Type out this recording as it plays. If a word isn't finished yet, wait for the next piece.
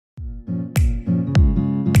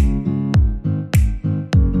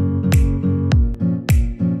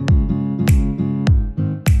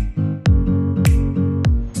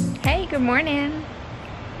morning.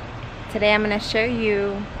 Today I'm going to show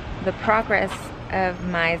you the progress of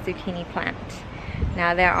my zucchini plant.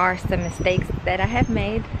 Now there are some mistakes that I have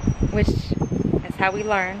made, which is how we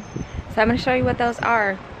learn. So I'm going to show you what those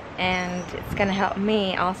are, and it's going to help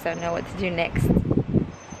me also know what to do next.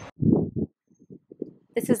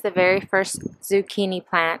 This is the very first zucchini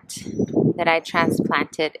plant that I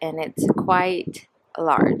transplanted, and it's quite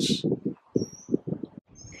large.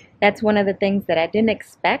 That's one of the things that I didn't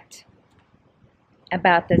expect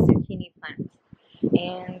about the zucchini plant.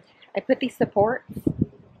 And I put these supports,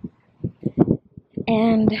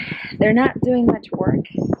 and they're not doing much work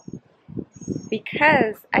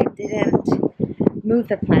because I didn't move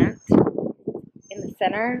the plant in the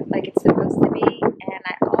center like it's supposed to be, and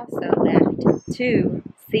I also left 2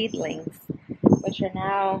 seedlings, which are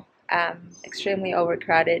now extremely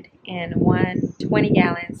overcrowded, in one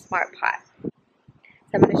 20-gallon smart pot. So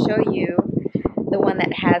I'm going to show you the one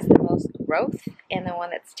that has the most growth and the one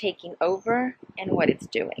that's taking over and what it's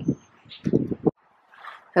doing.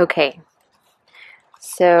 Okay,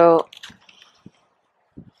 so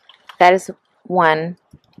that is one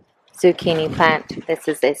zucchini plant. This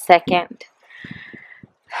is a second.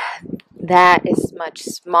 That is much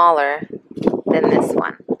smaller than this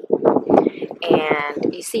one.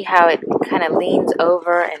 And you see how it kind of leans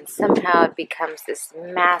over and somehow it becomes this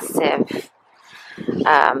massive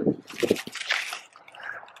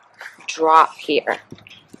drop here.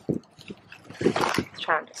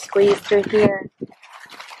 Trying to squeeze through here.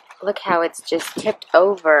 Look how it's just tipped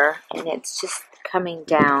over and it's just coming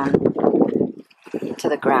down to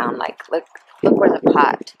the ground. Like look where the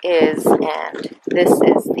pot is, and this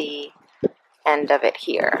is the end of it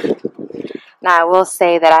here. Now I will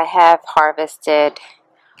say that I have harvested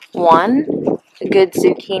one good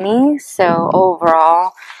zucchini, so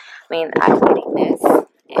overall, I mean, I'm getting this,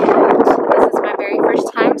 and this is my very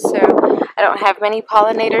first time, so I don't have many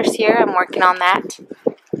pollinators here. I'm working on that.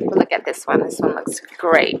 But look at this one. This one looks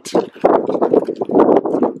great.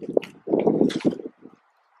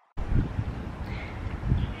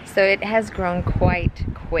 So it has grown quite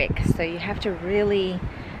quick, so you have to really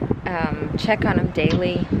check on them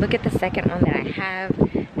daily. Look at the second one that I have,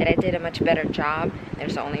 that I did a much better job.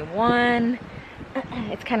 There's only one.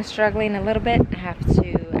 It's kind of struggling a little bit. I have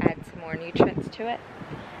to add some more nutrients to it.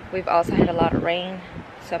 We've also had a lot of rain,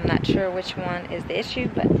 so I'm not sure which one is the issue,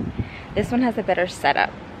 but this one has a better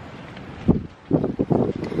setup.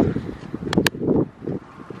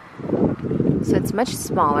 So it's much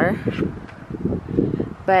smaller,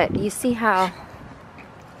 but you see how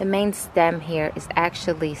the main stem here is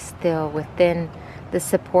actually still within the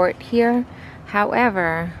support here.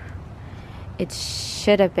 However, it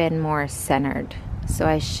should have been more centered, so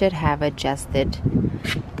I should have adjusted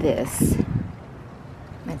this.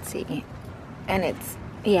 Let's see, and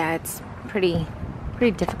it's pretty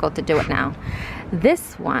difficult to do it now.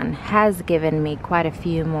 This one has given me quite a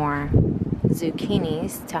few more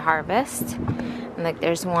zucchinis to harvest, and like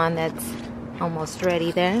there's one that's almost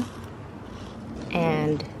ready there,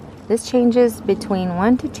 and this changes between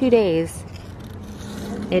 1 to 2 days.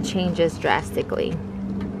 It changes drastically.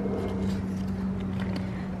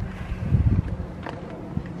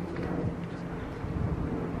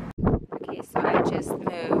 Okay, so I just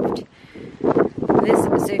moved this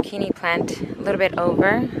zucchini plant a little bit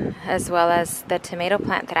over, as well as the tomato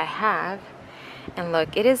plant that I have, and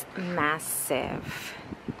look, it is massive.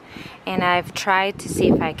 And I've tried to see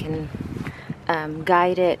if I can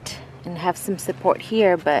guide it and have some support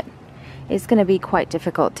here, but it's going to be quite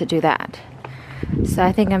difficult to do that. So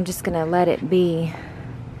I think I'm just going to let it be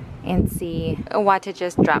and see what to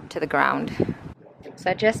just drop to the ground.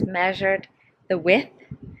 So I just measured the width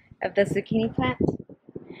of the zucchini plant,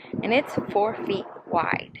 and it's 4 feet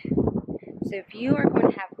wide. So if you are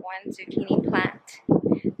going to have one zucchini plant,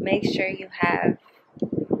 make sure you have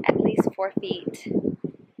at least 4 feet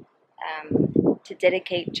to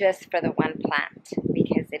dedicate just for the one plant,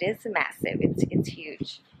 because it is massive. It's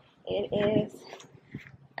huge. It is,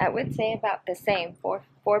 I would say, about the same, 4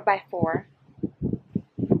 by 4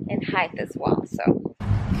 in height as well. So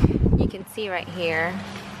you can see right here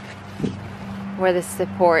where the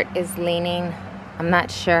support is leaning. I'm not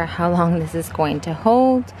sure how long this is going to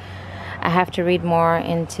hold. I have to read more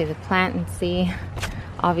into the plant and see.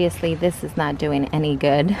 Obviously this is not doing any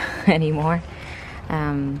good anymore.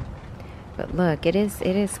 But look, it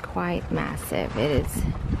is quite massive. It is,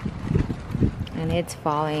 and it's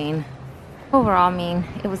falling. Overall, I mean,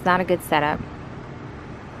 it was not a good setup,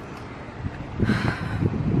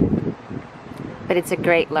 but it's a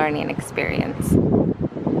great learning experience.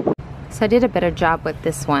 So I did a better job with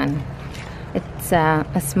this one. It's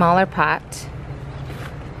a smaller pot,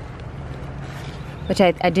 which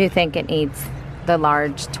I do think it needs the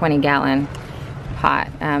large 20-gallon pot,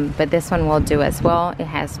 but this one will do as well. It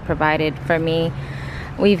has provided for me.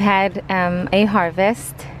 We've had a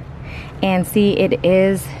harvest, and see, it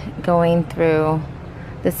is going through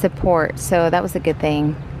the support, so that was a good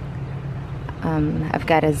thing. I've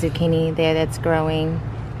got a zucchini there that's growing,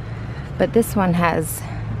 but this one has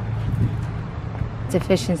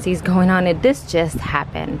deficiencies going on. This just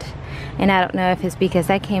happened, and I don't know if it's because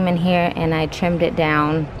I came in here and I trimmed it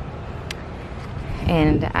down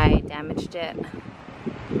and I damaged it,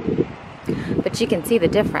 but you can see the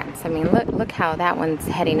difference. I mean, look how that one's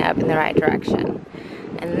heading up in the right direction,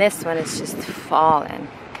 and this one is just fallen.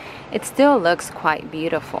 It still looks quite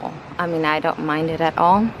beautiful. I mean, I don't mind it at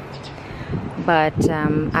all, but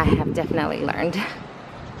I have definitely learned.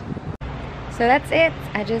 So that's it.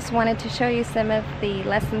 I just wanted to show you some of the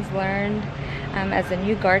lessons learned as a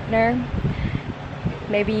new gardener.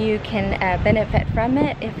 Maybe you can benefit from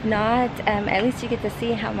it. If not, at least you get to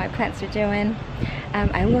see how my plants are doing.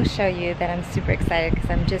 I will show you that I'm super excited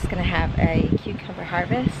because I'm just gonna have a cucumber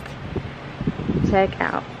harvest. Check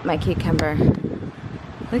out my cucumber.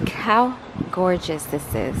 Look how gorgeous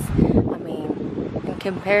this is. I mean, in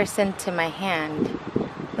comparison to my hand,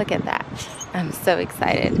 look at that. I'm so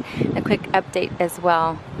excited. A quick update as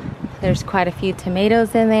well. There's quite a few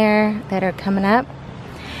tomatoes in there that are coming up,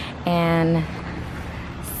 and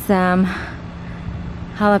some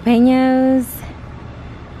jalapenos.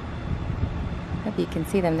 Hope you can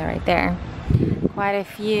see them, they're right there. Quite a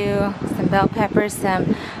few, some bell peppers,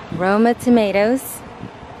 some Roma tomatoes.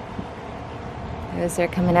 Those are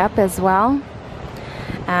coming up as well.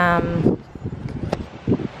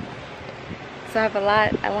 So I have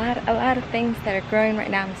a lot of things that are growing right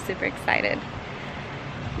now. I'm super excited.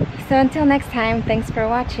 So until next time, thanks for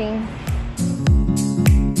watching.